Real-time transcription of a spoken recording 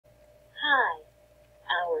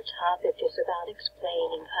Our topic is about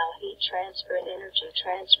explaining how heat transfer and energy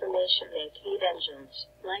transformation make heat engines,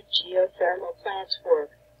 like geothermal plants, work.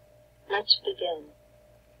 Let's begin.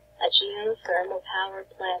 A geothermal power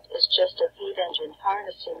plant is just a heat engine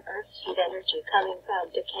harnessing Earth's heat energy coming from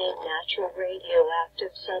decaying natural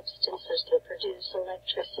radioactive substances to produce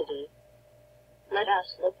electricity. Let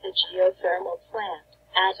us look at the geothermal plant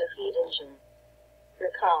as a heat engine.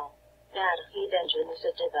 Recall that a heat engine is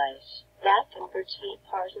a device that converts heat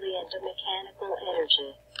partly into mechanical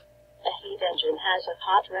energy. A heat engine has a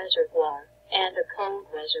hot reservoir and a cold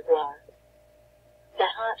reservoir. The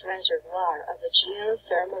hot reservoir of a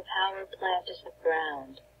geothermal power plant is the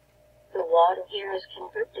ground. The water here is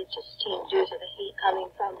converted to steam due to the heat coming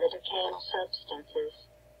from the decaying substances.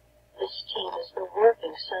 The steam is the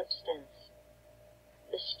working substance.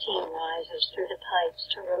 The steam rises through the pipes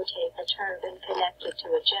to rotate a turbine connected to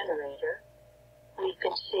a generator. We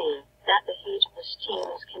can see that the heat of the steam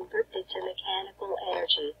is converted to mechanical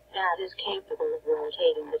energy that is capable of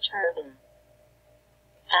rotating the turbine.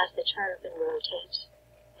 As the turbine rotates,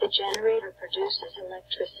 the generator produces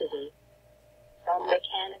electricity. From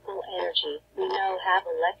mechanical energy, we now have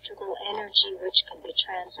electrical energy which can be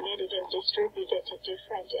transmitted and distributed to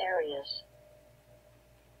different areas.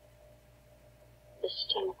 The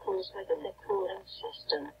steam cools within the cooling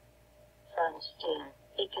system. From steam,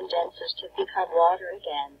 it condenses to become water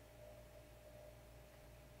again.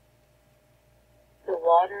 The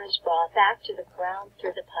water is brought back to the ground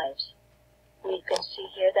through the pipes. We can see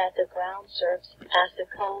here that the ground serves as the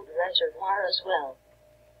cold reservoir as well.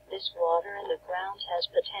 This water in the ground has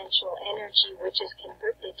potential energy which is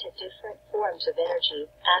converted to different forms of energy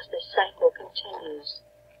as the cycle continues.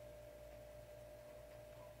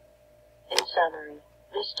 In summary,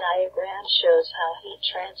 this diagram shows how heat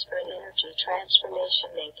transfer and energy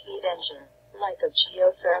transformation make heat engine, like a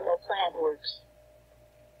geothermal plant, works.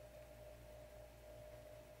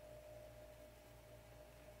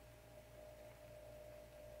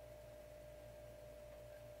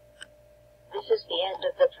 This is the end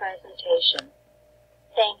of the presentation.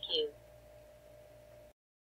 Thank you.